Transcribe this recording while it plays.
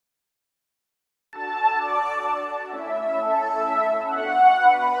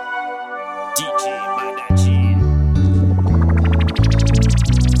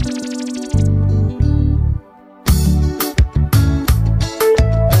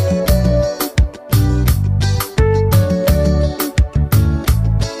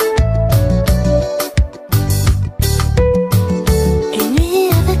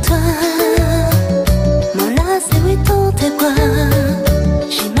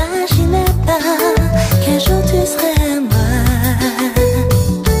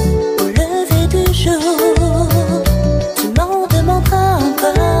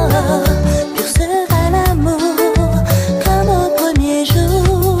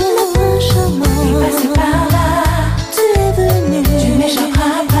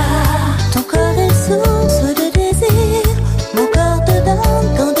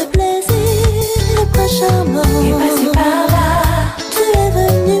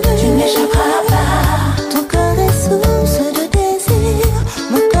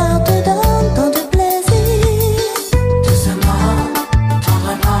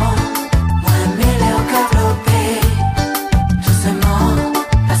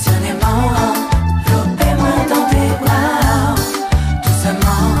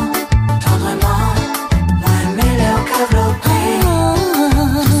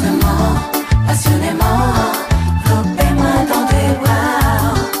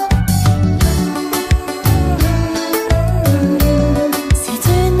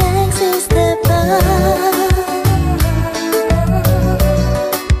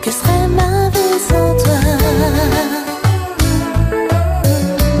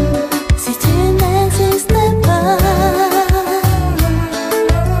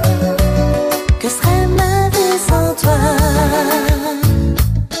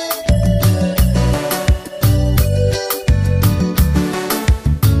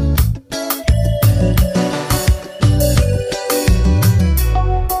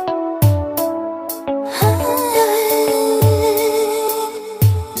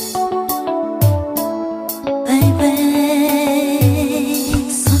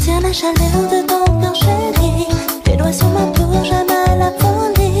chaleur de ton cœur chéri. Tes doigts sur ma peau, jamais la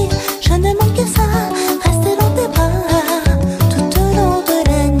folie. Je ne demande que ça, rester dans tes bras tout au long de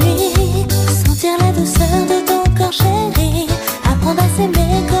la nuit. Sentir la douceur de ton corps chéri. Apprendre à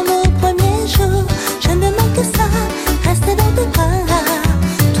s'aimer comme au premier jour. Je ne demande que ça, rester dans tes bras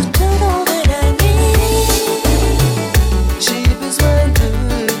tout au long de la nuit. J'ai besoin de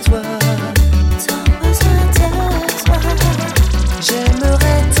toi. Tant besoin de toi.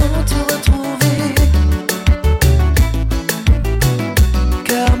 J'aimerais tant te retrouver,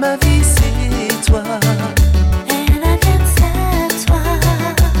 car ma vie c'est toi. Et la mienne c'est toi.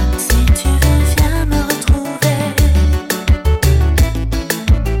 Si tu veux viens me retrouver.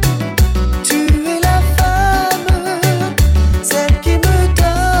 Tu es la femme, celle qui me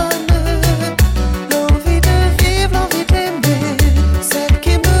donne l'envie de vivre, l'envie d'aimer, celle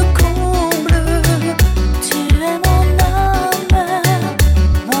qui me comble. Tu es mon homme,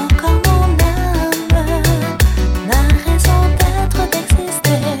 mon corps, mon âme, ma raison d'être,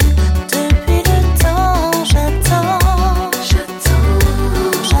 d'exister. Depuis le temps, j'attends.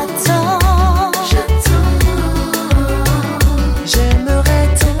 J'aimerais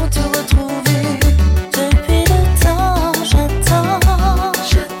tant te retrouver. Depuis le temps, j'attends.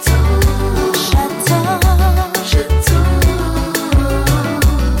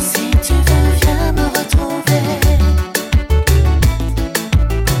 Si tu veux, viens me retrouver.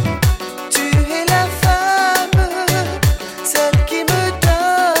 Tu es la femme, celle qui me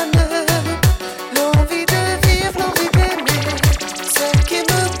donne l'envie de vivre, l'envie d'aimer, celle qui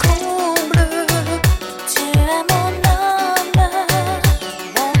me comble. Tu es mon homme,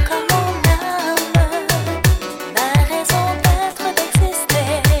 mon corps, mon âme, ma raison d'être,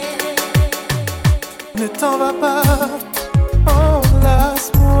 d'exister. Ne t'en va pas,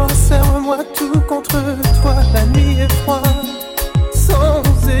 enlace-moi, serre-moi tout contre toi. La nuit est froide, sans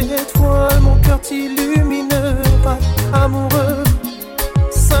étoiles, mon cœur t'illuminera, amoureux.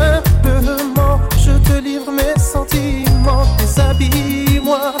 Simplement, je te livre mes sentiments,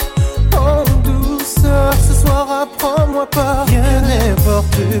 déshabille-moi en douceur. Ce soir, apprends-moi par rien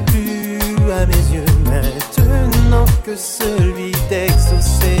n'importe plus à mes yeux maintenant que celui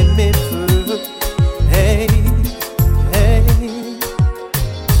d'exaucer mes vœux. Hey, hey.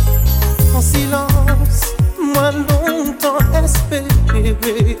 En silence, moi longtemps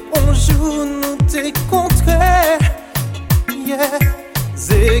espéré. On joue, nous t'es contraires. Yeah,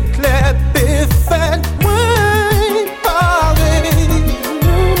 éclairs et faites-moi parler.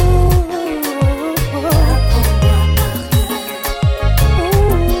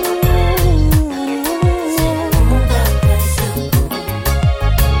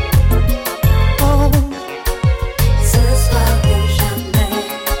 Ce soir ou jamais.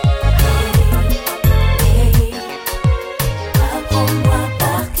 Apprends-moi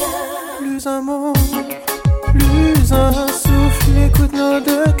par cœur. Plus un mot, plus un souffle, écoute nos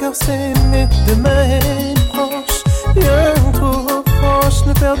deux cœurs s'aimer de main proche, bien trop proche.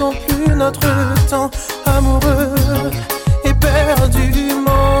 Ne perdons plus notre temps, amoureux.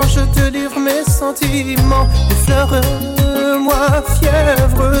 Éperdument, je te livre mes sentiments. Effleure-moi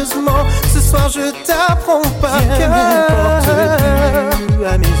fiévreusement. Ce soir, je t'apprends par cœur. N'importe plus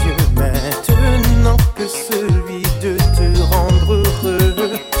à mes yeux maintenant que celui de te rendre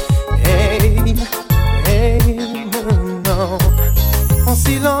heureux. Hey, hey, non. En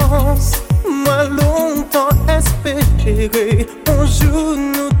silence, moi longtemps espéré. On joue,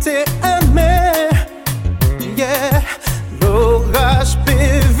 nous t'es aimé. Yeah, l'orage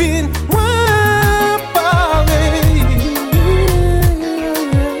pévine, moi parler.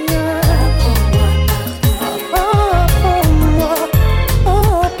 Apprends-moi,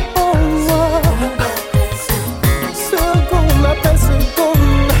 seconde après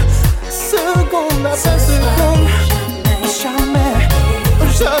seconde, seconde après seconde. Jamais,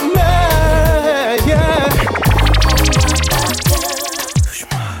 jamais, yeah.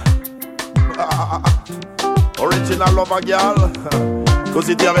 Original Lover Girl, cause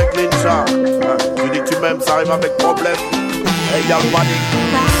c'était avec Ninja. Tu dis que tu m'aimes, ça arrive avec problème. Hey, y'all panique.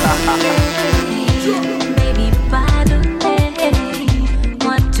 Baby, pardonnez,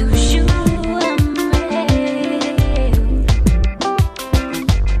 moi toujours aimé.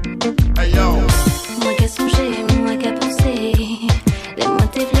 Hey yo. Moi qu'à songer, moi qu'à penser. Laisse-moi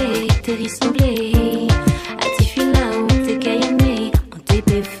t'éveiller, te ressembler. À tes filles là où t'es qu'à aimer. On t'est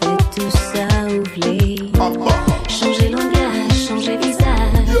fait tout ça ouvler. Changer langage, changer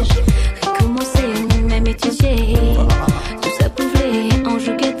visage. Recommencer, même étudier. Tout ça pouvait en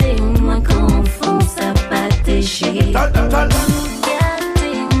jouer, moi qu'enfant ça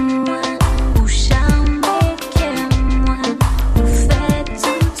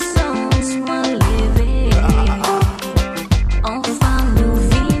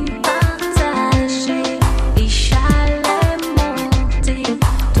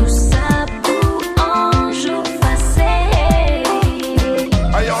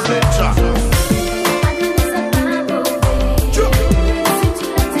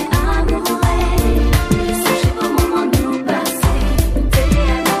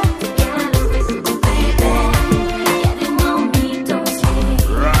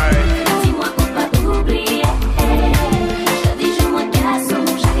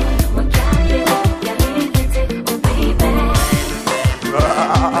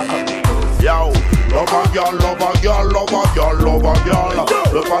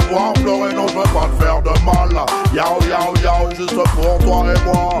voir pleurer, non je veux pas te faire de mal. Yao yao yao, juste pour toi et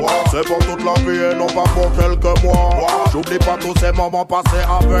moi. C'est pour toute la vie et non pas pour quelques mois. J'oublie pas tous ces moments passés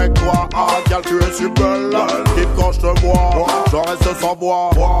avec toi. Ah, gal, tu es super belle. Kiffe quand je te vois, je reste sans voix.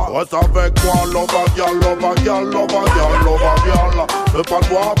 Reste avec moi, l'ova gal, l'ova gal, l'ova gal, l'ova gal. Je veux pas te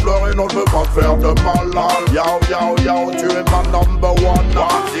voir pleurer, non je veux pas te faire de mal. Yao yao yao, tu es ma number one.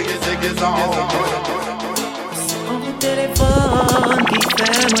 Ziggy ziggy zao. Mon téléphone qui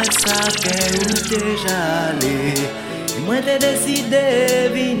fait moi savoir où déjà allé. Et moi t'ai décidé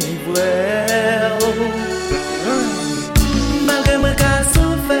venir voir. Malgré moi qu'a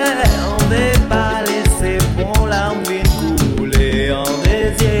souffert, on veut pas laisser pour larmes couler en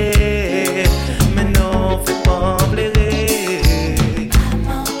désir. Mais non, fais pas pleurer.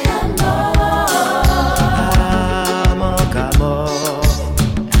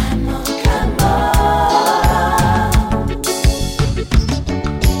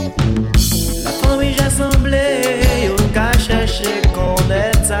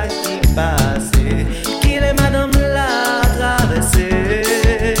 Qu'il est madame l'a traversé.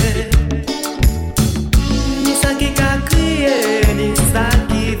 Ni ça qui a crié, ni ça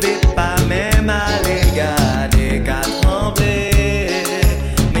qui veut pas même aller garder qu'à trembler.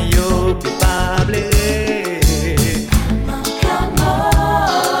 Mais yo peut pas blairer.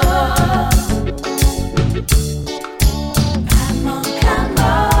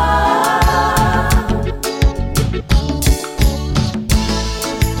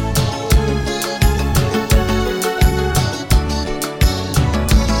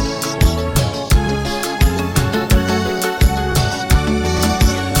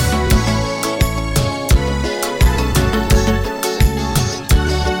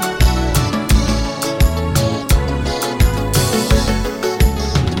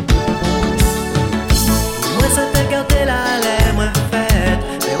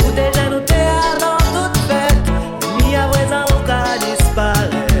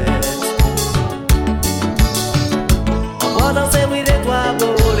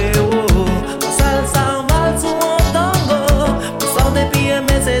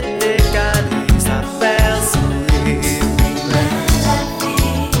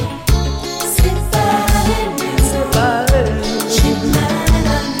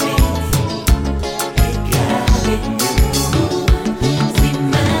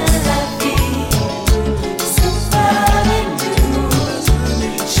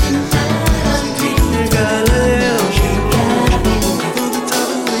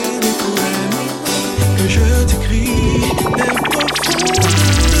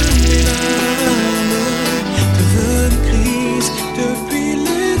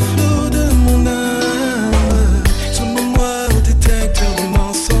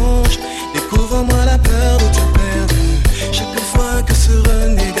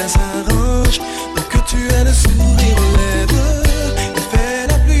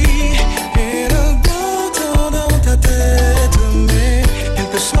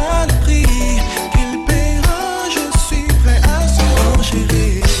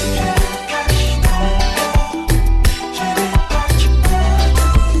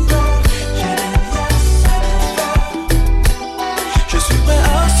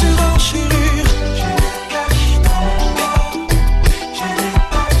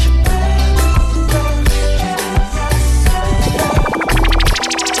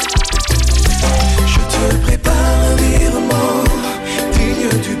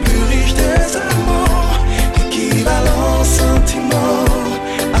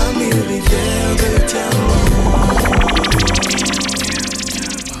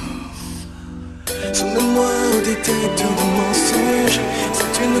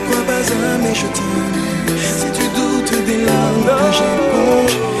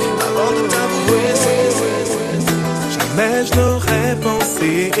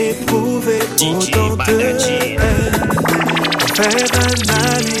 DJ Madajean. Faire un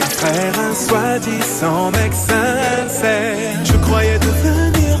ami, faire un soi-disant mec sincère. Je croyais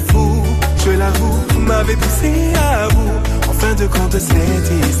devenir fou, je l'avoue, vous m'avez poussé à bout. En fin de compte,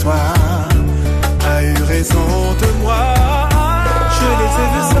 cette histoire a eu raison de moi. Je les ai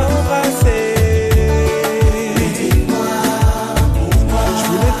vus s'embrasser. Mais dis-moi, pourquoi je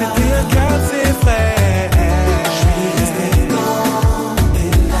voulais péter un câble, c'est vrai. Je suis resté dans tes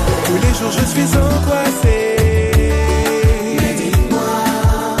larmes. Tous les jours je suis angoissé. Mais dis-moi,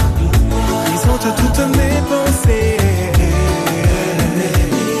 pourquoi ils ont toutes mes pensées.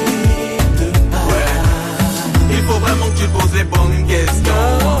 Il faut vraiment que tu poses les bonnes questions.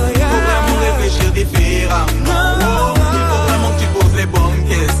 Il faut vraiment réfléchir différemment. Il faut vraiment que tu poses les bonnes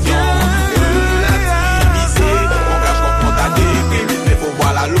questions. L'activité, on cache qu'on prend ta déprimée, mais faut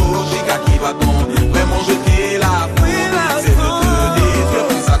voir la logique.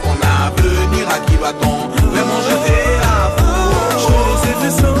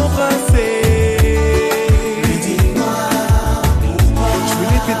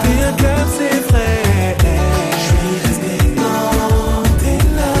 que t'es un cœur, c'est vrai. Je suis resté dans tes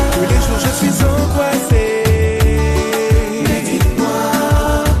larmes. Tous les jours je suis angoissé. Mais dis-moi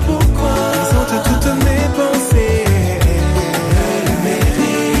pourquoi ils hantent toutes mes pensées. Ne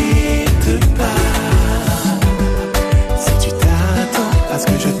mérite pas. Si tu t'attends à ce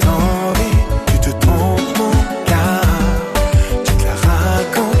que je t'envie, tu te trompes mon gars. Tu te la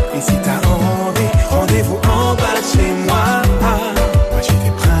racontes et si t'as envie, rendez-vous en bas de chez moi. Moi j'ai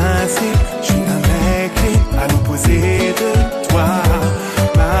des principes, je suis un mec clean, à l'opposé de toi.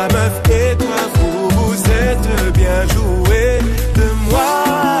 Ma meuf et toi, vous êtes bien joués de moi.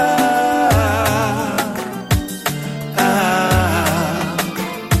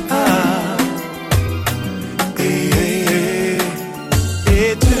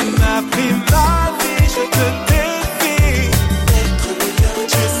 Et tu m'as pris ma vie, je te défie d'être meilleur.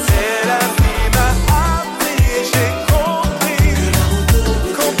 Tu sais, la vie m'a appris et j'ai compris que la route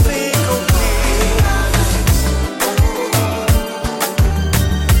compris.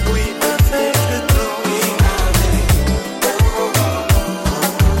 Oui, avec le temps, oui, avec.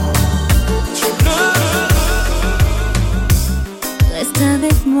 Tu veux. Reste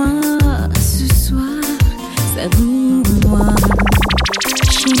avec moi ce soir, savoure-moi.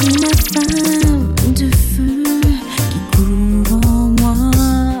 Chérie, ma femme de feu qui court en moi.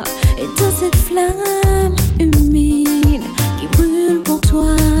 Et dans cette flamme humide qui brûle pour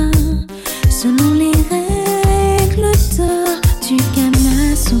toi, selon les règles d'or du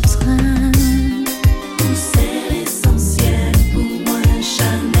Kama Sutra. C'est l'essentiel pour moi,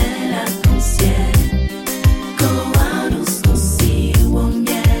 Chanel arc-en-ciel. Koalus con Siwo,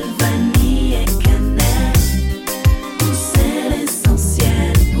 miel, vanille et cannelle. C'est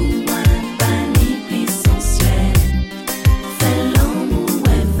l'essentiel pour moi, vanille sensuelle. Fais l'amour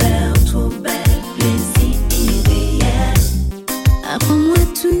et vers trop belle, plaisir irréel. Apprends-moi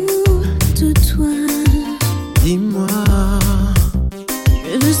tout de toi. Dis-moi,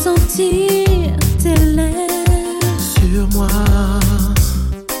 Je veux sentir tes lèvres, sur moi,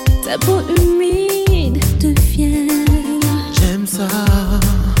 ta peau humide de fièvre. j'aime ça.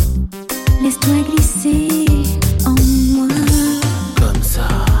 Laisse-toi glisser en moi. Comme ça.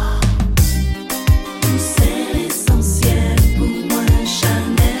 C'est l'essentiel pour moi,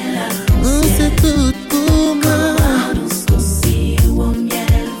 Chanel arc-en-ciel. C'est tout pour moi. Koalus con Siwo,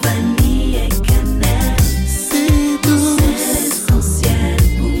 miel, vanille et cannelle. C'est doux. C'est l'essentiel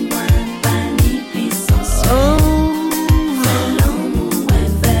pour moi, vanille sensuelle. Fais l'amour et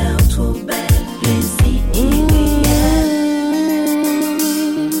vers trop belle, plaisir irréel.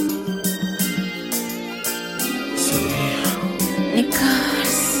 Nicholas.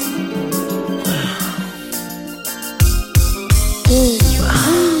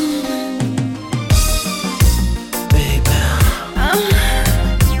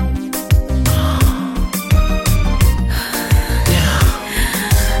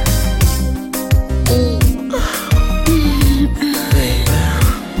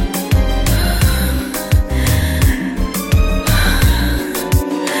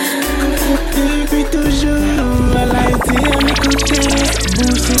 Depuis toujours, elle a été à mes côtés.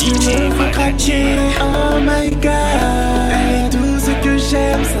 Boucher du nez, faut craquer. Oh my god, elle est tout ce que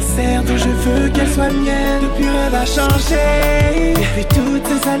j'aime, sincère, dont je veux qu'elle soit mienne. Depuis rien n'a changé. Depuis toutes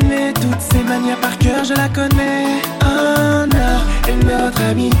ces années, toutes ces manières par cœur, je la connais. Un or et notre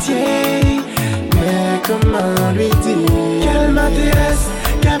amitié. Mais comment lui dire qu'elle m'intéresse,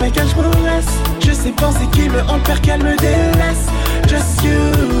 qu'avec elle je progresse. Je sais penser qu'il me hante, peur qu'elle me délaisse. Just you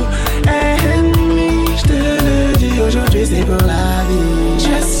and me, je te le dis aujourd'hui, c'est pour la vie.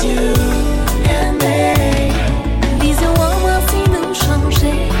 Just you and me. Disons-moi voir si nous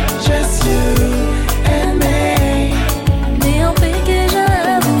changer. Just you and me. Mais on fait que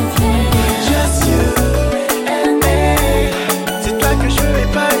j'avoue fier. Just you and me. C'est toi que je veux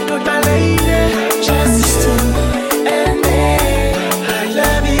et pas une autre, ma lady. Just you and me. I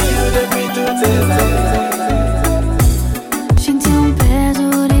love you depuis toutes ces années. Je ne suis pas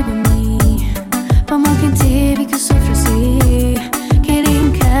désolée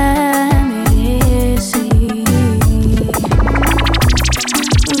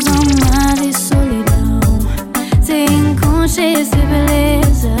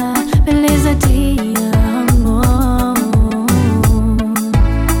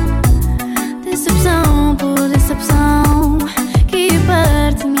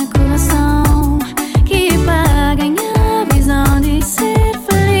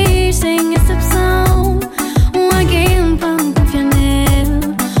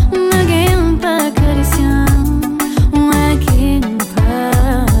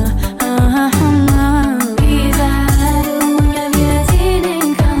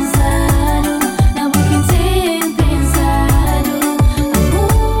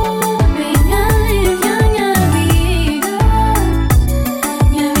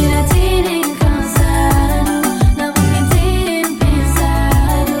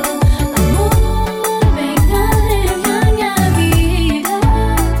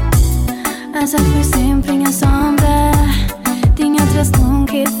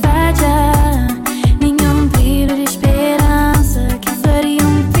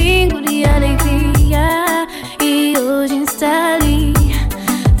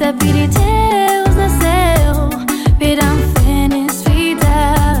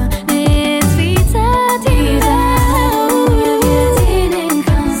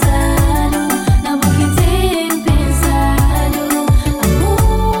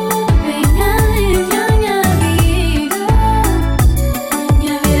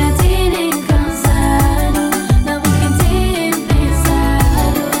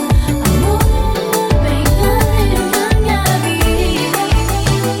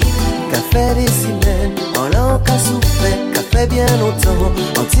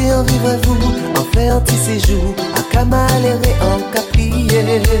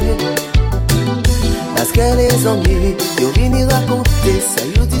Parce que les amis, ils viennent raconter ça,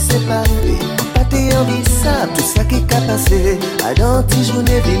 ils disent séparés. Pas t'es envie ça, tout ça qui est passé. À dans tes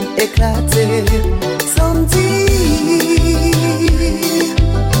journées, ville éclatée. Sans dire,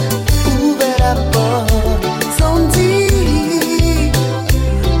 ouvrez la porte. Sans dire,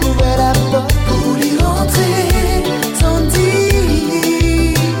 ouvrez la porte pour y rentrer. Sans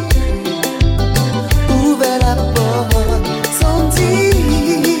dire, ouvrez la porte. Sans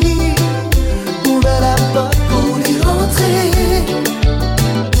dire, ouvrez la porte pour y rentrer.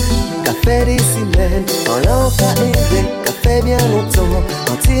 Café des semaines, on l'a pas aidé. Café bien longtemps,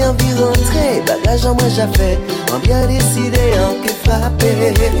 on t'y envie rentrer. Bagage en moi j'ai fait, on bien décidé, on qui frappé.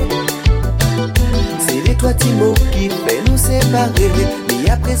 C'est les toi Timo qui fait nous séparer. Mais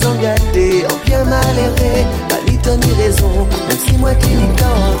à présent gâté, on bien malheureux. Pas ni ton ni raison, même si moi qui n'y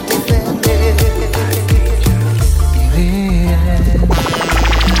quand t'es fermé. Irréel,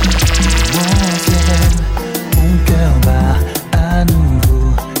 ancienne, mon cœur bat à nouveau,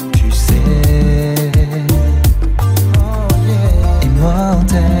 tu sais.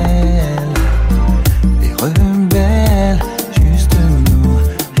 Immortel, et rebelle, juste nous,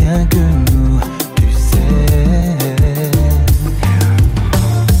 rien que nous, tu sais.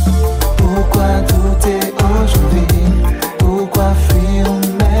 Pourquoi douter aujourd'hui? Pourquoi fuir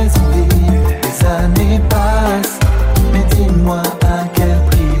mes envies? Les années passent, mais dis-moi à quel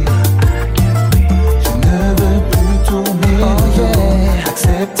prix. Je ne veux plus tourner le dos,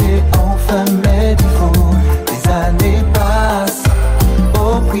 accepter enfin mes défauts. Les années passent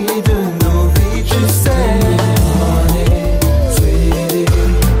au prix de nos vies, tu sais.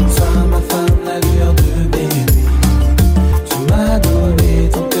 Sois ma femme, la lueur de mes nuits. Tu m'as donné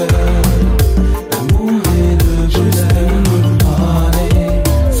ton cœur, l'amour et le bonheur.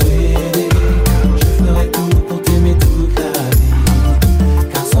 Je ferai tout pour t'aimer toute la vie,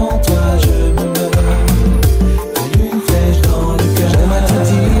 car sans toi je me meurs, tel une flèche dans le cœur. J'aime à te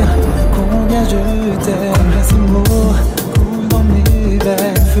dire combien je t'aime, combien ces mots coulent dans mes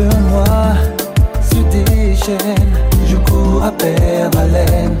veines. Feu en moi se déchaîne, je cours à perdre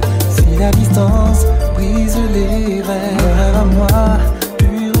haleine. Si la distance brise les rêves, mon rêve à moi,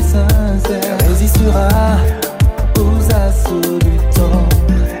 pur et sincère, résistera aux assauts du temps.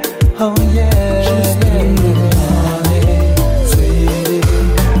 Oh yeah.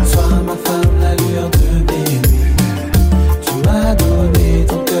 Sois ma femme, la lueur de mes nuits. Tu m'as donné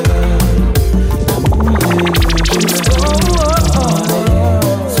ton cœur, l'amour et le bonheur.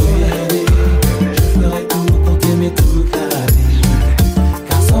 Je ferai tout pour t'aimer toute la vie,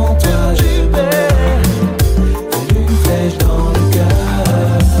 car sans toi je meurs, tel une flèche dans le cœur.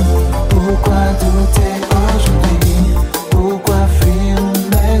 Pourquoi douter aujourd'hui? Pourquoi fuir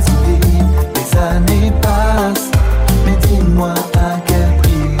mes envies? Les années passent, mais dis-moi à quel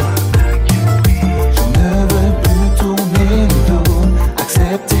prix. Je ne veux plus tourner le dos,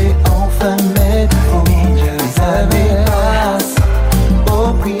 accepter enfin mes défauts. Les années passent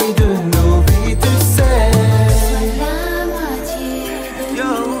au prix de nos vies, tu sais. La moitié de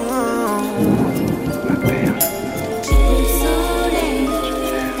Yo. le soleil.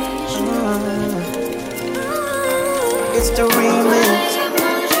 It's the remix.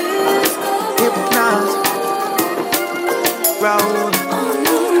 Hypnotize. Raoul.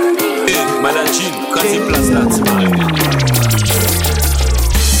 Dj Madajean, kasi place là, tu m'as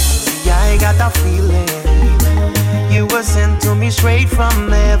Yeah, I got that feeling. You were sent to me straight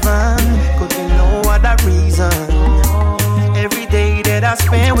from heaven. Couldn't know other reason. Every day that I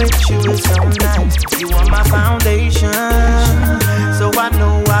spend with you is so nice. You are my foundation, so I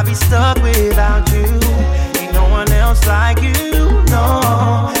know I'll be stuck without you. Ain't no one else like you, no.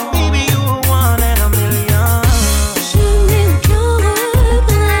 Baby, you were one in a million. Je n'ai aucun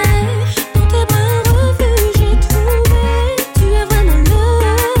regret. Dans tes bras refuge j'ai trouvé. Tu es vraiment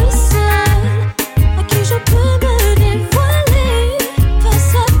le seul à qui je peux me dévoiler.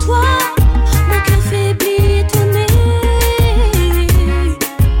 Face à toi, mon cœur faiblit étonné.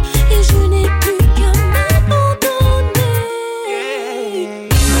 Et je n'ai plus qu'à m'abandonner.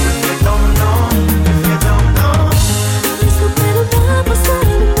 If you don't know, Reste auprès de moi, passe-moi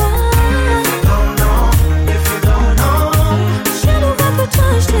le moi.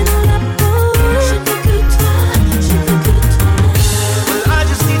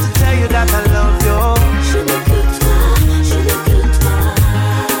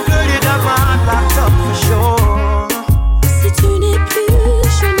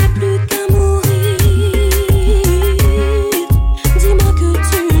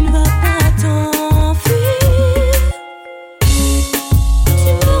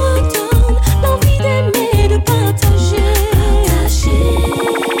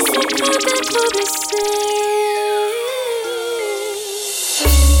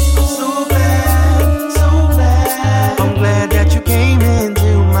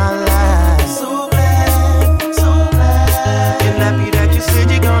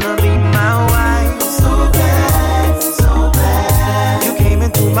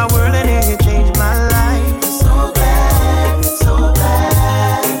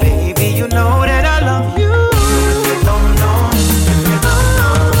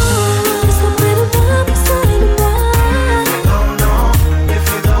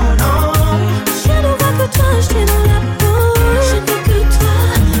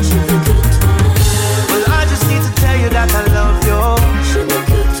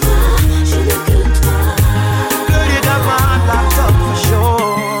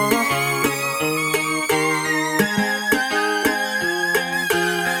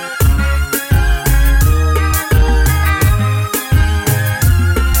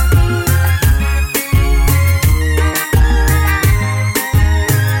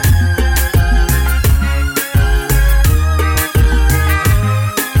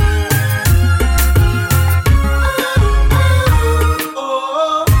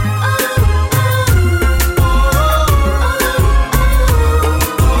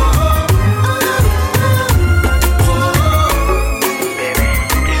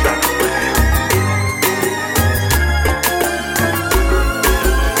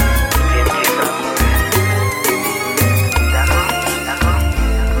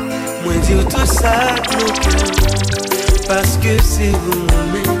 nos cœurs, parce que c'est vous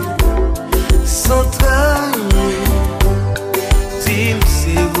moi-même. Sans trahir, dis-moi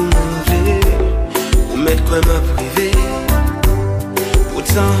si vous mangez, ou mettre quoi m'a privé.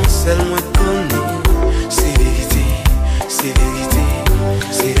 Pourtant, seul moi connais, c'est vérité, c'est vérité,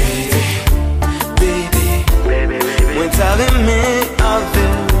 c'est vérité. Baby, moi t'as aimé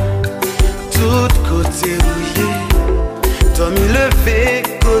avec tout côté rouillé. Toi m'y levé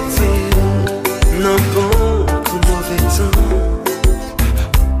côté, non bon qu'au mauvais temps.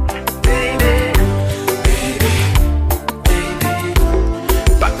 Baby,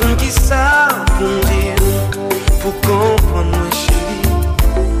 pas comme qui ça pour dire, pour comprendre moi chérie.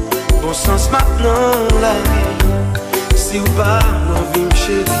 Bon sens maintenant la vie, si ou pas l'envie me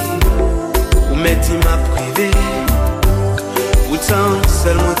chérie, ou mettez ma privée. Pourtant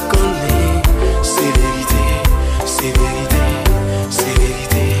seul moi connais, c'est vérité, c'est vérité, c'est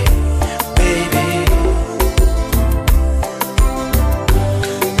vérité. Baby,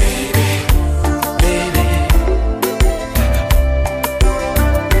 baby, baby.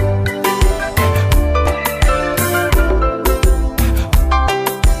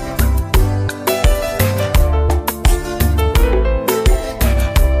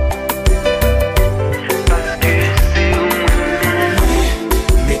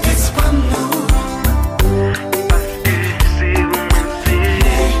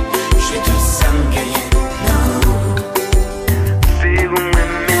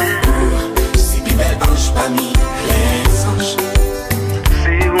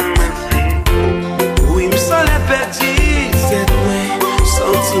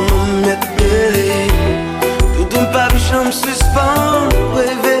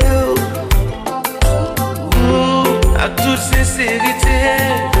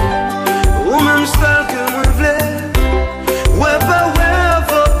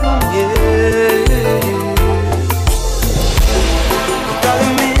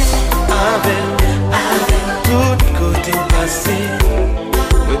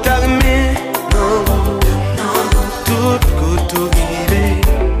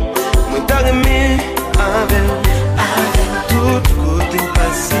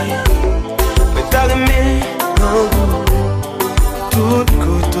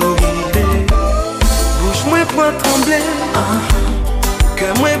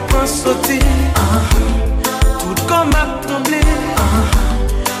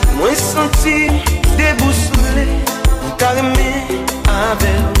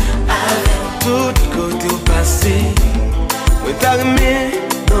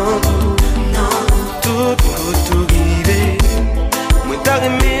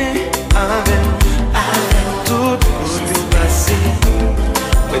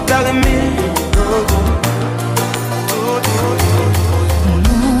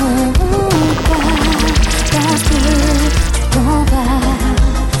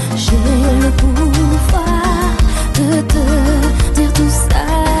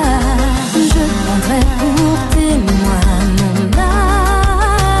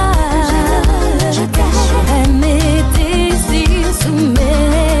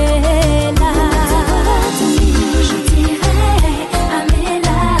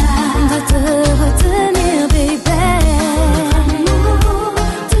 De te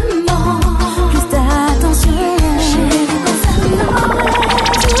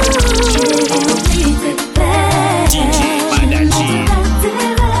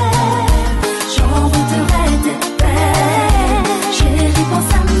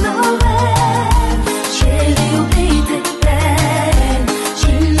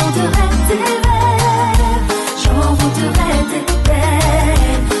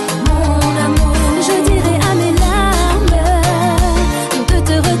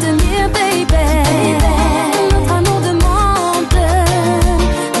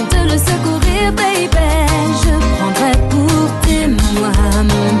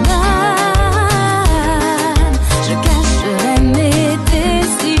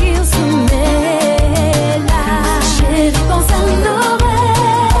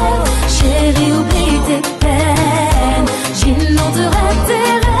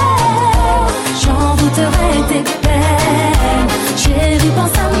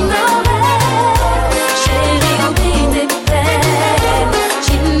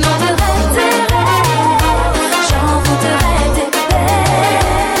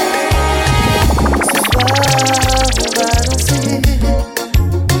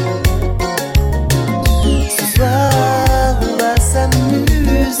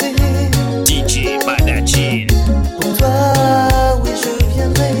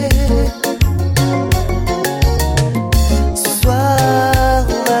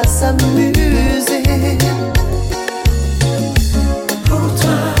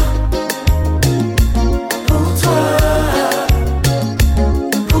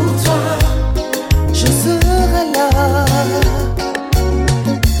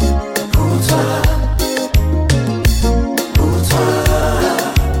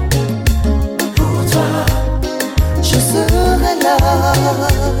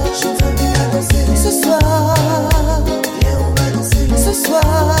je t'invite à danser ce soir. Viens, on va danser ce soir.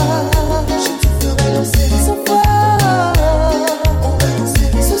 Je te ferai danser ce soir. On va danser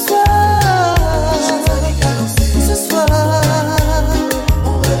ce soir. Je t'invite à danser ce soir. On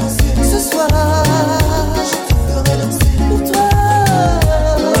va danser ce soir. Je te ferai danser pour toi.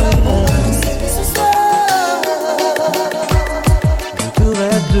 On va danser ce soir. Je te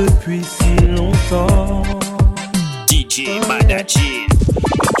rêve depuis si longtemps. DJ Madajean.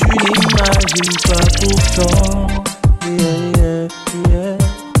 Tu n'imagines pas pourtant. Yeah.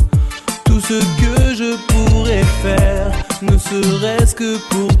 Tout ce que je pourrais faire, ne serait-ce que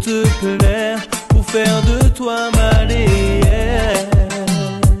pour te plaire, pour faire de toi ma déesse.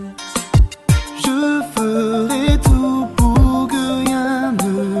 Je ferai tout pour que rien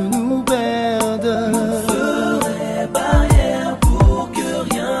ne nous perde. Je ferai barrière pour que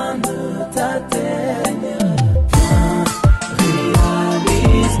rien ne t'atteigne.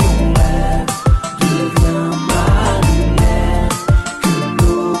 Réalise mon rêve, deviens ma lumière, que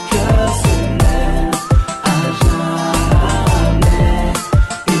nos cœurs se mêlent à jamais,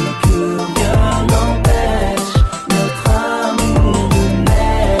 et que rien n'empêche notre amour de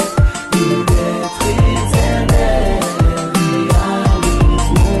naître et d'être éternel. Réalise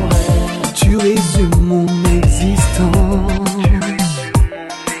mon rêve. Tu résumes mon existence.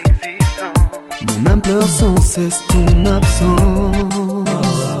 Mon âme pleure sans cesse ton absence.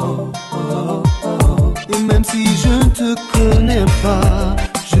 Et même si je ne te connais pas,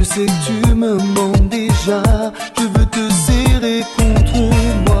 je sais que tu me manques déjà. Je veux te serrer contre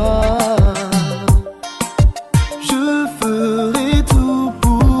moi. Je ferai tout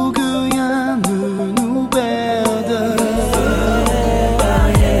pour que rien ne nous perde.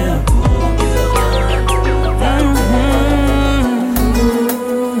 Barrière pour que rien ne nous perde.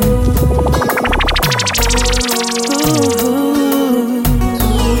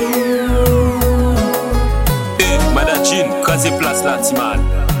 Madajean, casez place là, Timal.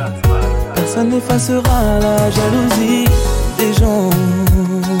 Personne n'effacera la jalousie des gens.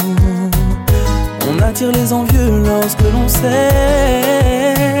 On attire les envieux lorsque l'on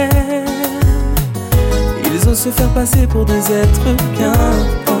sait. Ils osent se faire passer pour des êtres bien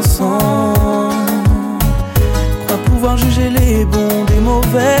pensants. Croient pouvoir juger les bons des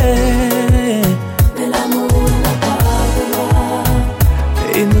mauvais. Mais l'amour n'a pas de loi.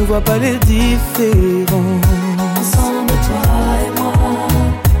 Et ne voient pas les différences. Ensemble, toi et moi,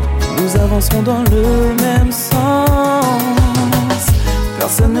 Nous avancerons dans le même sens.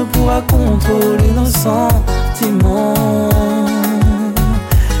 Personne ne pourra contrôler nos sentiments.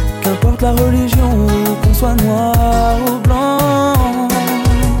 Qu'importe la religion ou qu'on soit noir ou blanc.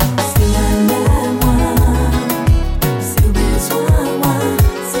 c'est moi, c'est besoin moi,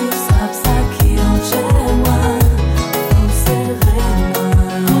 c'est ça qui en chez moi. Faut serrer moi,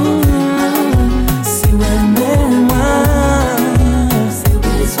 c'est moi, c'est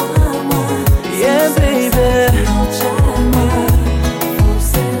besoin moi. Yeah baby. Qui en chez moi, faut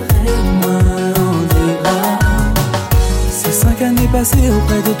serrer moi, on dira. Ces 5 années passées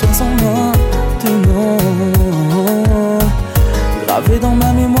auprès de toi sont maintenant gravées dans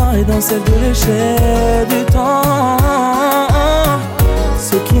ma mémoire et dans celle de l'échelle du temps.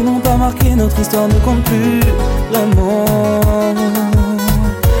 Ceux qui n'ont pas marqué notre histoire ne comptent plus vraiment.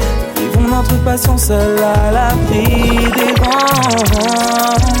 Vivons notre passion seule à l'abri des vents.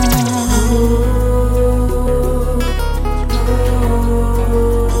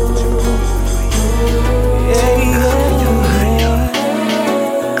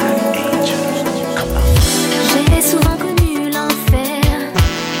 J'ai souvent connu l'enfer,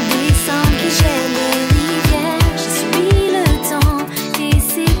 des sangs qui gèlent les rivières. J'ai subi le temps et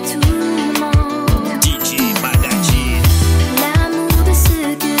c'est tourment. DJ Madajean. L'amour de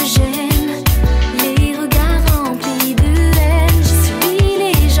ceux que j'aime, les regards remplis de haine. J'ai subi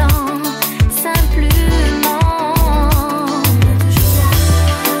les gens, ça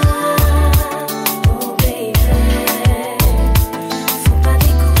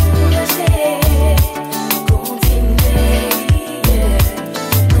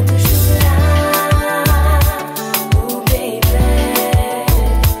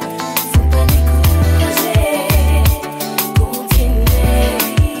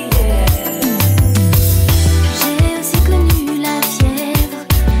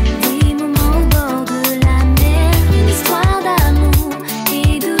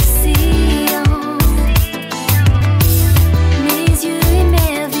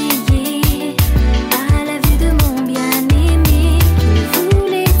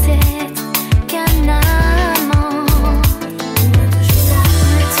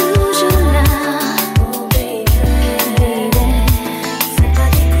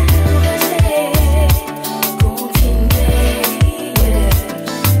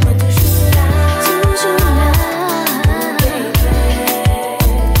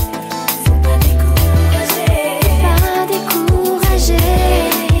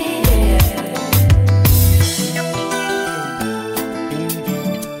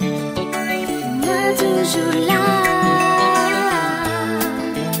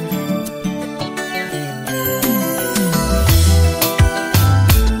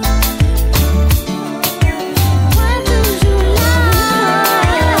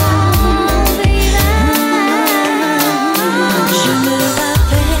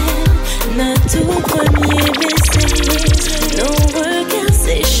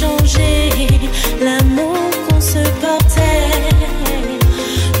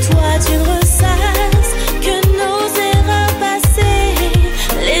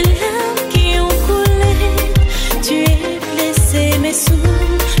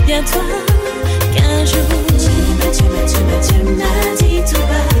souviens-toi qu'un jour tu m'as dit tout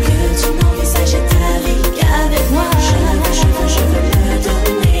bas que tu n'envisageais ta vie qu'avec moi. Je veux me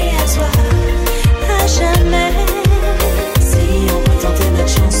donner à toi à jamais. Si on peut tenter notre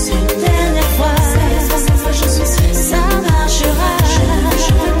chance une dernière fois, cette fois je suis sûre ça marchera.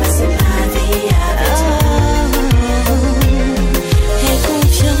 Je veux passer ma vie avec toi. Aie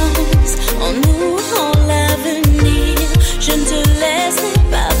confiance en nous, en l'avenir. Je ne te laisserai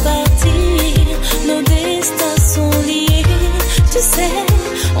pas partir. Nos destins sont liés. Tu sais,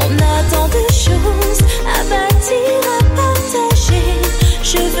 on a tant de choses à bâtir, à partager.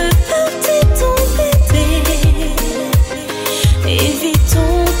 Je veux porter ton bébé.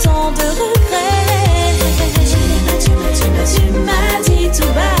 Évitons tant de regrets. Tu m'as dit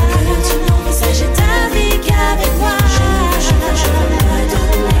tout bas que tu n'envisageais ta vie qu'avec moi. Je veux me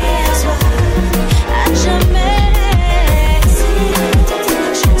donner à toi à jamais. Si on peut tenter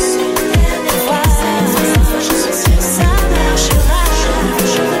notre chance une dernière fois, cette fois je suis sûre ça marchera.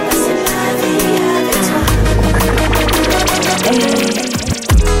 Je veux passer ma vie avec toi.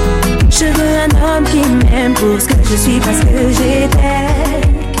 Je veux un homme qui m'aime pour ce que je suis, parce que j'étais.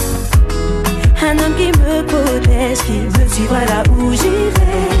 Un homme qui me protège, qui me suivra là où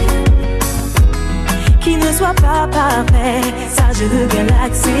j'irai. Qui ne soit pas parfait, ça je veux bien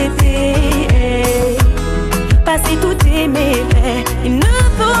l'accepter. Passer tous tes méfaits, il ne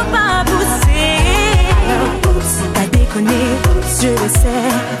faut pas pousser. Alors, oups, t'as déconné, oups, je le sais.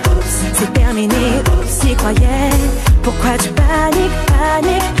 Oups, c'est terminé, oups, t'y croyais. Pourquoi tu paniques?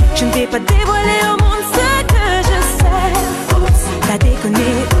 Je ne vais pas dévoiler au monde ce que je sais. Oups, t'as déconné,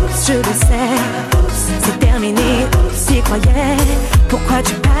 oups, je le sais. Oups, c'est terminé, oups, t'y croyais. Pourquoi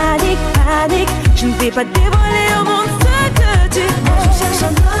tu paniques? Je ne vais pas dévoiler au monde ce que tu es. Je cherche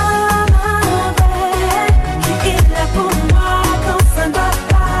un homme vrai qui est là pour moi quand ça ne va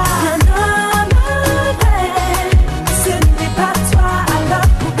pas. Un homme vrai, ce n'est pas toi, alors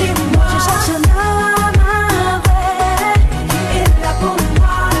oublie-moi. Je cherche un homme vrai qui est là pour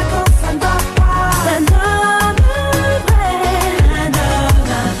moi quand ça ne va pas. Un homme vrai,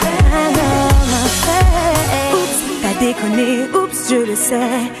 Oups, t'as déconné, oups, je le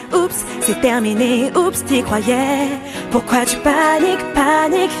sais. Oups, c'est terminé, oups, t'y croyais. Pourquoi tu paniques?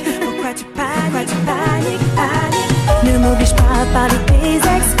 Pourquoi tu paniques? Ne m'oblige pas à parler de tes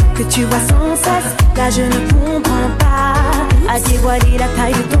ex que tu vois sans cesse. Là je ne comprends pas à dévoiler la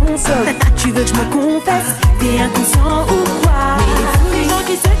taille de ton sol. Tu veux que je me confesse? T'es inconscient ou quoi? Les gens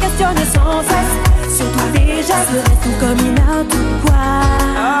qui se questionnent sans cesse sur tous tes gestes, restent comme une out ou quoi?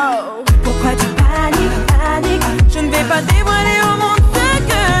 Pourquoi tu paniques? Je ne vais pas dévoiler au monde ce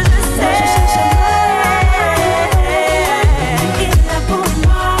que je sais. Je cherche il est là pour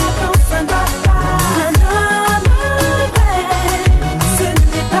moi quand ça ne va pas. Un homme vrai, ce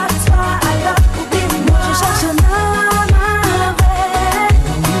n'est pas toi, alors oublie-moi. Je cherche un homme vrai,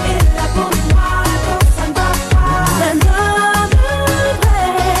 il est là pour moi quand ça ne va pas. Un homme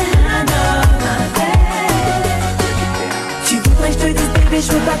vrai. Tu voudrais que je te dise bébé, je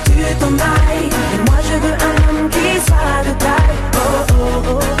veux pas que tu t'en ailles. Et moi je veux un homme qui soit de taille. Oh oh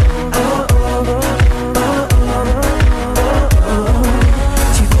oh, oh oh oh, oh oh oh.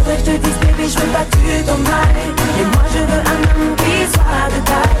 Tu voudrais que je te dise bébé, je veux pas que tu t'en ailles. Et moi je veux un homme qui soit de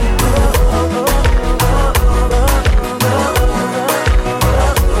taille. Oh oh oh, oh.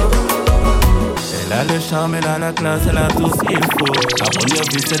 Elle a le charme, elle a la classe, elle a tout ce qu'il faut. La première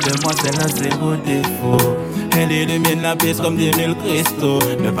vue cette demoiselle a zéro défaut. Elle illumine la pièce comme 10 000 cristaux.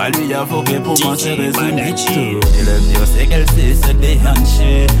 Ne pas lui avouer pour moi c'est résumé tout. Et le pire c'est qu'elle sait se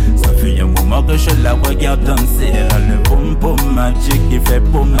déhancher. Ça fait un moment que je la regarde danser. Elle a le boum boum magique qui fait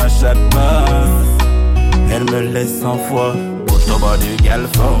boum à chaque passe. Elle me laisse sans foi. Push the body girl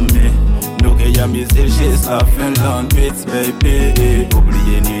for me. Nous qui y'a mis ses gestes à Finland Beats baby.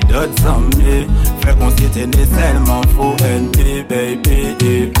 Oubliez ni d'autres amis. Fait qu'on s'était nécessairement faux NP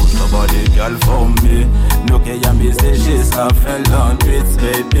baby. Push the body girl for me. Nous qui y'a mis ses gestes à Finland Beats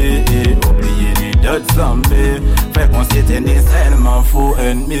baby. Oubliez ni d'autres amis. Fait qu'on s'était nécessairement faux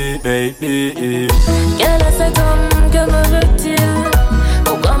NP baby. Quel est cet homme, que me veut-il?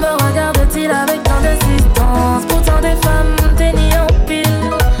 Pourquoi me regarde-t-il avec tant d'assistance? Pourtant des femmes tennies en pile.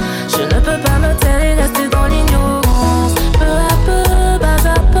 Je ne peux pas me taire et rester dans l'ignorance. Peu à peu, pas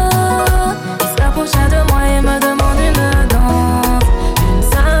à pas, il se rapprocha de moi et me demande une danse. Une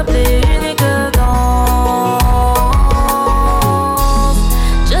simple et unique danse.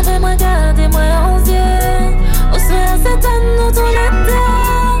 Je vais me garder moi en yeux. Au soir cette année autour de la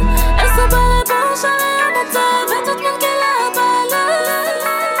terre. Elle se bat les blanches à la bataille. Mais tout le monde qu'elle a balle.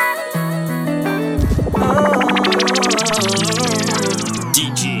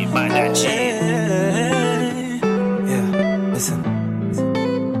 DJ Madajean. Yeah, listen.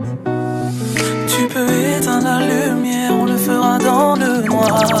 Tu peux éteindre la lumière, on le fera dans le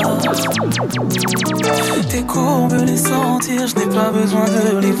noir. Tes courbes, les sentir, je n'ai pas besoin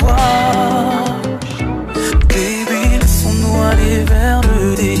de les voir. Baby, laissons-nous aller vers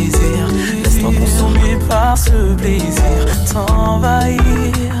le désir. Laisse-toi consommer par ce plaisir. T'envahir,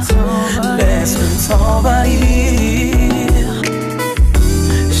 laisse-le t'envahir.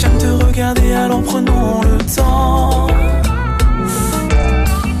 J'aime te regarder, alors prenons le temps.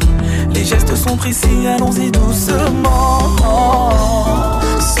 Les gestes sont précis, allons-y doucement.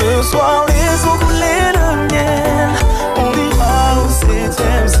 Ce soir, les eaux coulées le miel. On ira au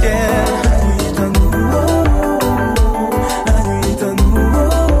 7e ciel. La nuit est à nous, la nuit est à nous.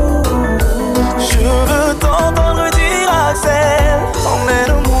 Je veux t'entendre dire Axel.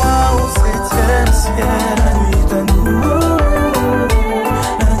 Emmène-moi au 7e ciel. La nuit est à nous,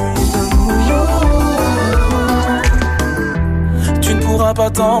 la nuit est à nous. Tu ne pourras pas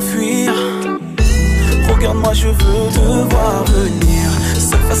t'enfuir. Regarde-moi, je veux te voir venir.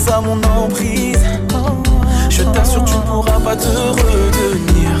 Seul face à mon emprise. Je t'assure, tu ne pourras pas te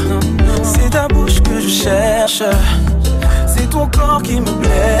retenir. C'est ta bouche que je cherche. C'est ton corps qui me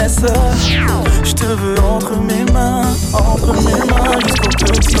blesse. Je te veux entre mes mains jusqu'au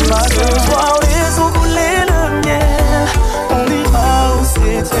petit matin. Voir les eaux couler le miel. On ira au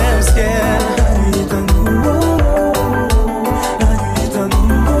 7e ciel. La nuit est à nous. La nuit est à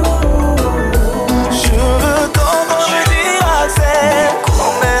nous. Je veux t'entendre dire Axel.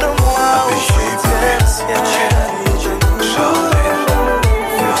 Emmène-moi au 7e ciel.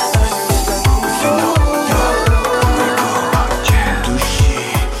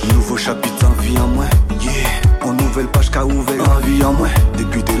 Chapitre en vie en moi, yeah. En nouvelle page qu'a ouvert en vie en moi.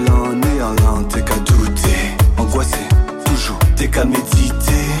 Depuis de l'année en l'an, t'es qu'à douter. Angoissé, toujours, t'es qu'à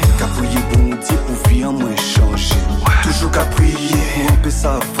méditer. Qu'à prier bon Dieu pour vie en moi changer. Toujours qu'à prier, pour un peu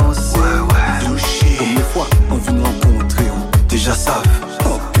s'avancer. Doucher, comme les fois on vient nous rencontrer. Déjà savent,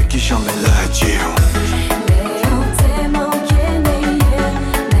 ok, qui jamais l'a dit.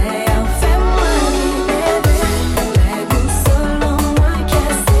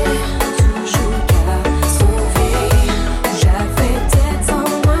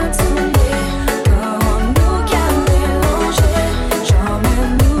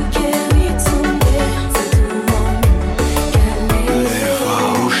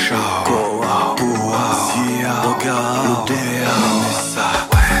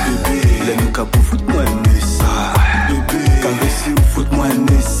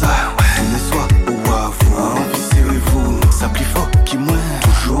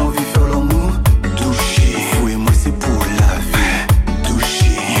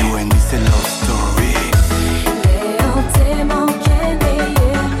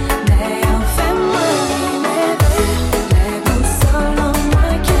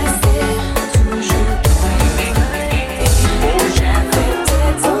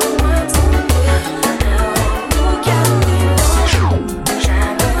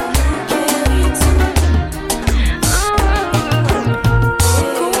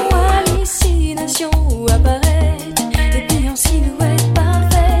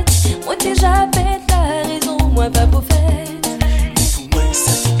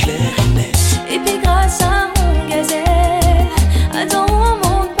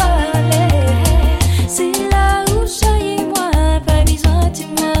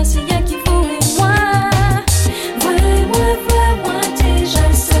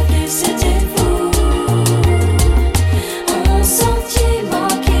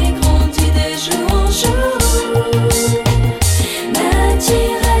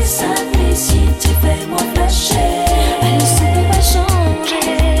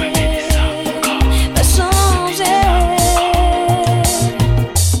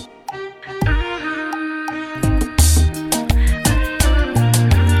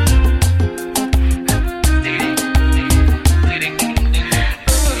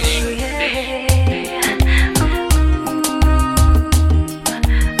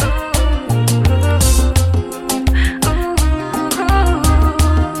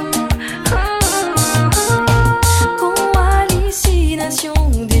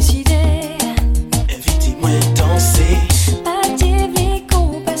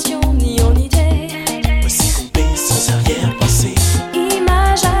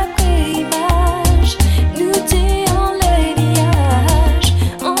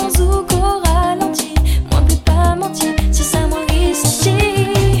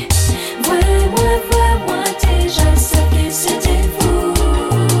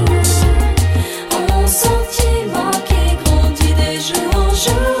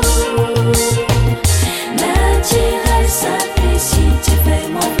 Jour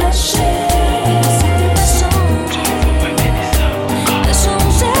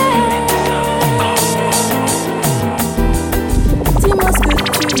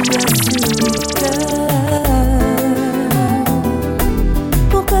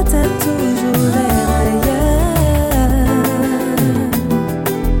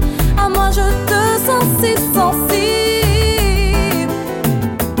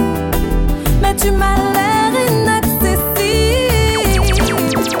tu m'as l'air inaccessible.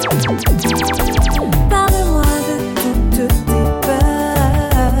 Parle-moi de toutes tes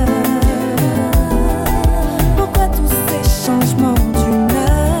peurs. Pourquoi tous ces changements d'humeur?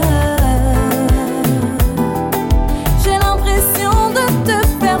 J'ai l'impression de te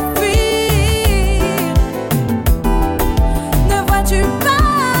faire fuir. Ne vois-tu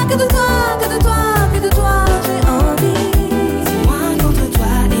pas que de toi, que de toi, que de toi j'ai envie? Dis-moi contre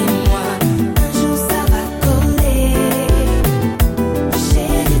toi et moi, un jour ça va coller.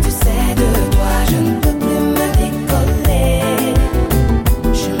 Chérie, tu sais de toi, je ne peux plus me décoller.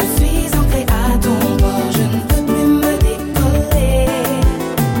 Je me suis ancrée à ton bord, je ne peux plus me décoller.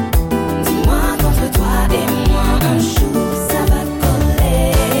 Dis-moi contre toi et moi, un jour ça va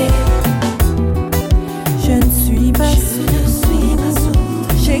coller. Je ne suis pas sourde,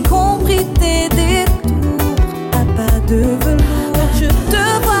 j'ai compris tes détours à pas de velours. Je te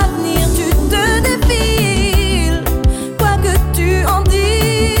vois venir, tu te défiles. Quoi que tu en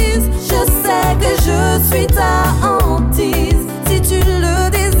dises, je sais que je suis ta hantise. Si tu le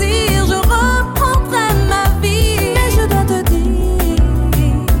désires, je reprendrai ma vie. Mais je dois te dire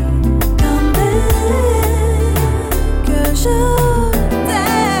quand même que je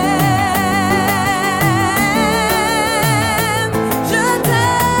t'aime. Je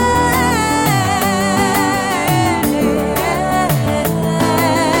t'aime.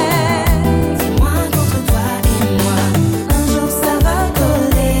 Dis-moi contre toi et moi, un jour ça va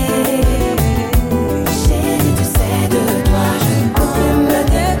coller. Chérie, tu sais de toi, je ne peux plus me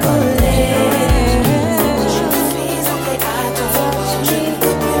décoller. Je me suis ancrée à ton bord, je ne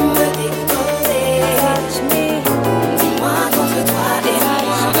peux plus me décoller. Dis-moi contre toi et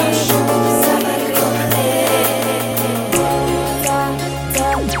moi, un jour ça va coller.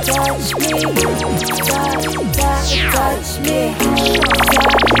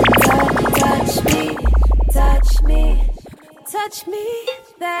 Touch me, touch me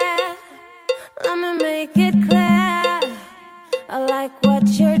there. I'ma make it clear. I like what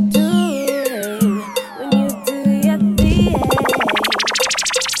you're doing when you do your thing.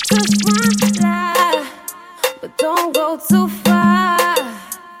 Touch my life, but don't go too far.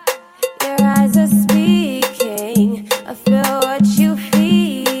 Your eyes are speaking. I feel what you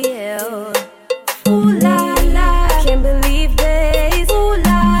feel. Ooh la la, I can't believe this. Ooh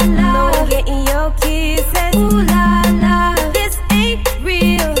la la, no one getting your kisses. Ooh la la, this ain't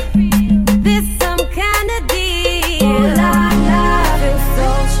real. This some kind of deal. Ooh la la, I feel so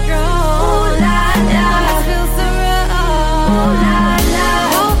strong. Ooh la la, I feel so real. Ooh la la,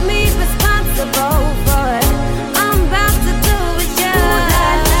 hold me responsible for it. I'm about to do it, yeah. Ooh la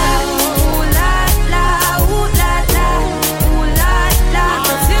la, ooh la la, ooh la la.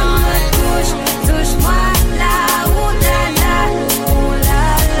 Quand tu me touches, touche-moi là. Ooh la la, ooh la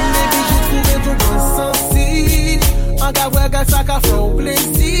la. Baby, j'ai trouvé ton bon sensible. En cas ouais, gars, ça qu'a fait au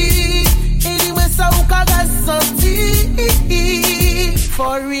plaisir. Anyway, ça ou qu'a ressenti.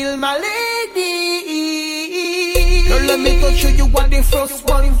 For real, my lady. Girl, let me touch you, you are the first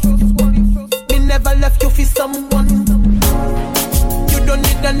one. Me never left you for someone. You don't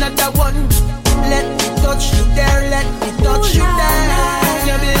need another one. Let me touch you there, let me touch you there. Can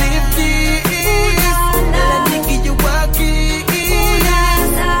you believe this? Let me give you a kiss.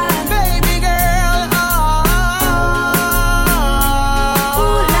 Baby girl,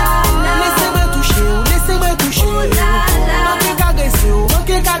 laissez-moi toucher, laissez-moi toucher. Manquez caresser,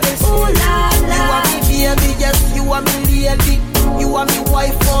 manquez caresser. You are me baby, yes, you are me lady. You are me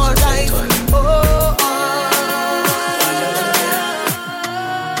wife for life. Oh,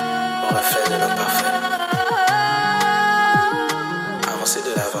 Reflet de l'homme parfait. Avancer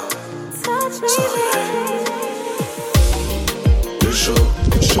de l'avant, sans regret. Le jour,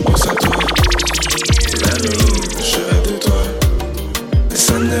 je pense à toi. La nuit, je rêve de toi. Mais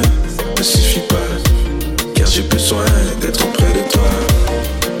ça ne me suffit pas, car j'ai besoin d'être près de toi.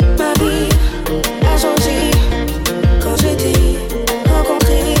 Ma vie a changé quand je t'ai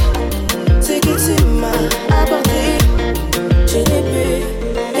rencontré. Ce que tu m'as apporté, je n'ai pu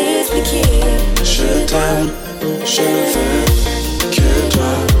l'expliquer. Je t'aime, je ne veux que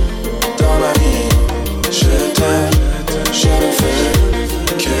toi dans ma vie. Je t'aime, je ne veux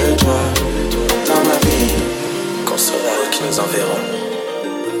que toi dans ma vie. Qu'on soit là où qui nous enverrons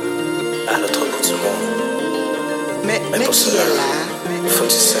à notre bout du monde. Mais pour cela, faut que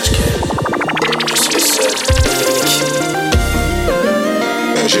tu saches que je suis le seul et unique.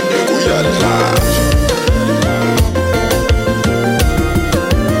 Ingénieur Gouillala.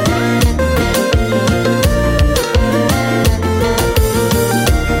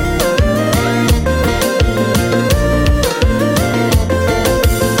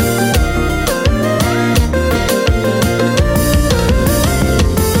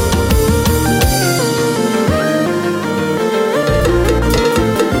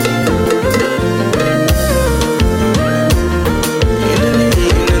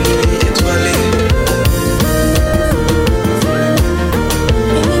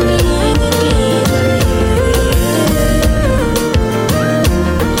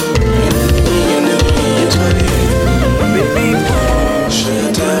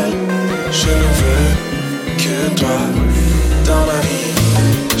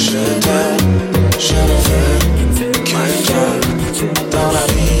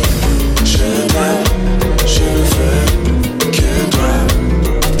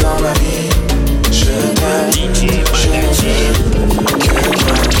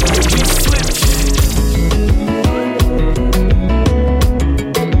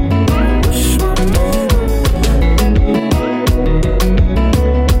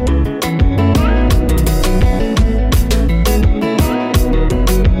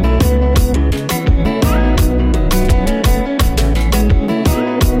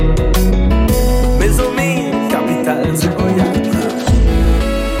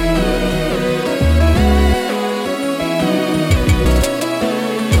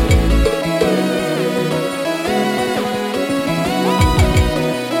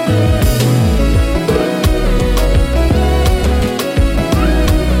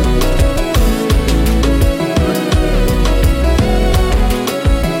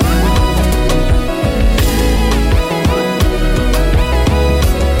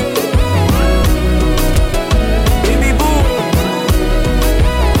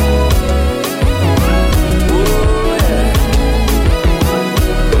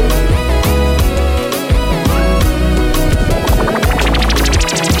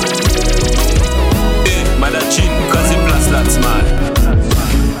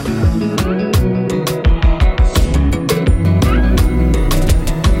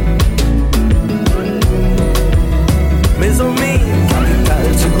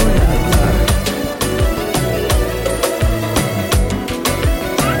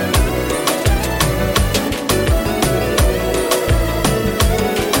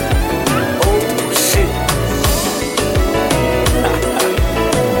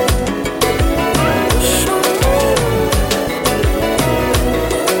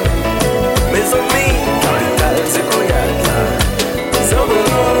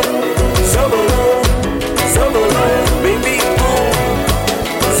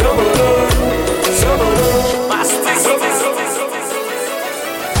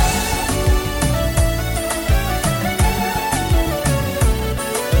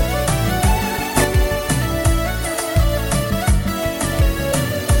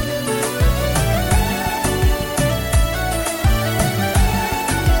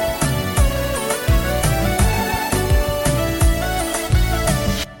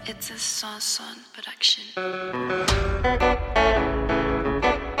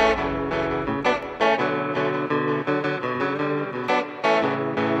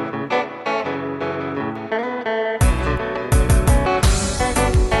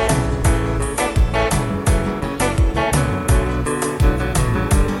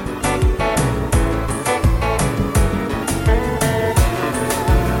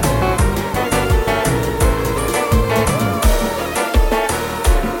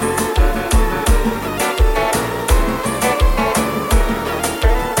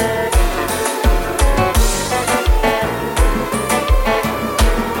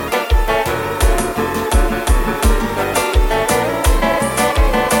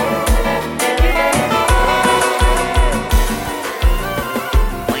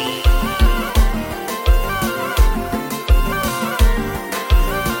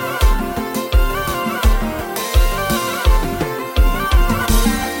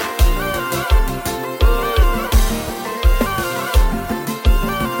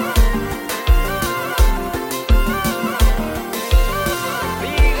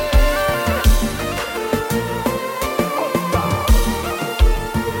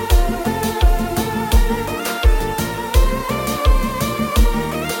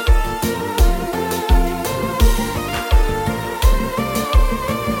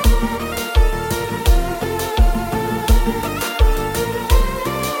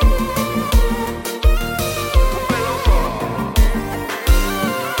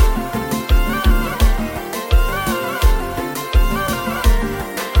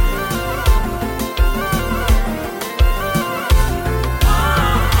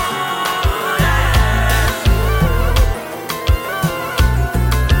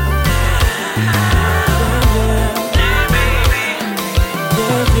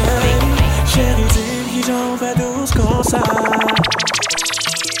 j'en fais douce comme ça.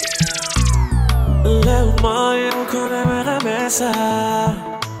 Lève-moi et on connaît ça.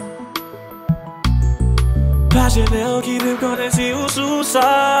 Pas gêné qui veut connaître si ou sous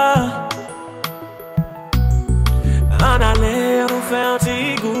ça. En aller, on fait un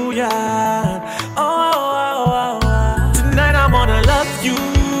petit gouillade. Oh. Tonight I wanna love you,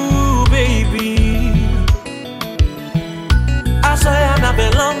 baby. I say I'm not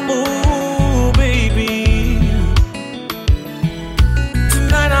been l'amour, baby.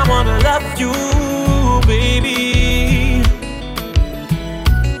 Tonight I wanna love you, baby.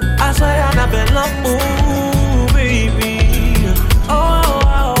 I say I'm not been l'amour, baby.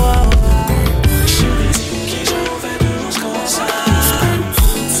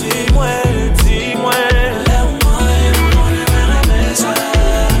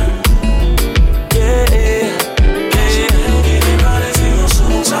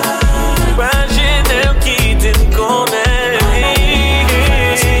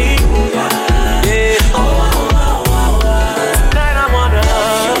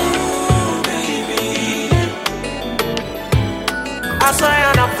 I say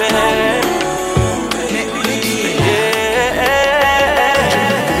I'm not fair.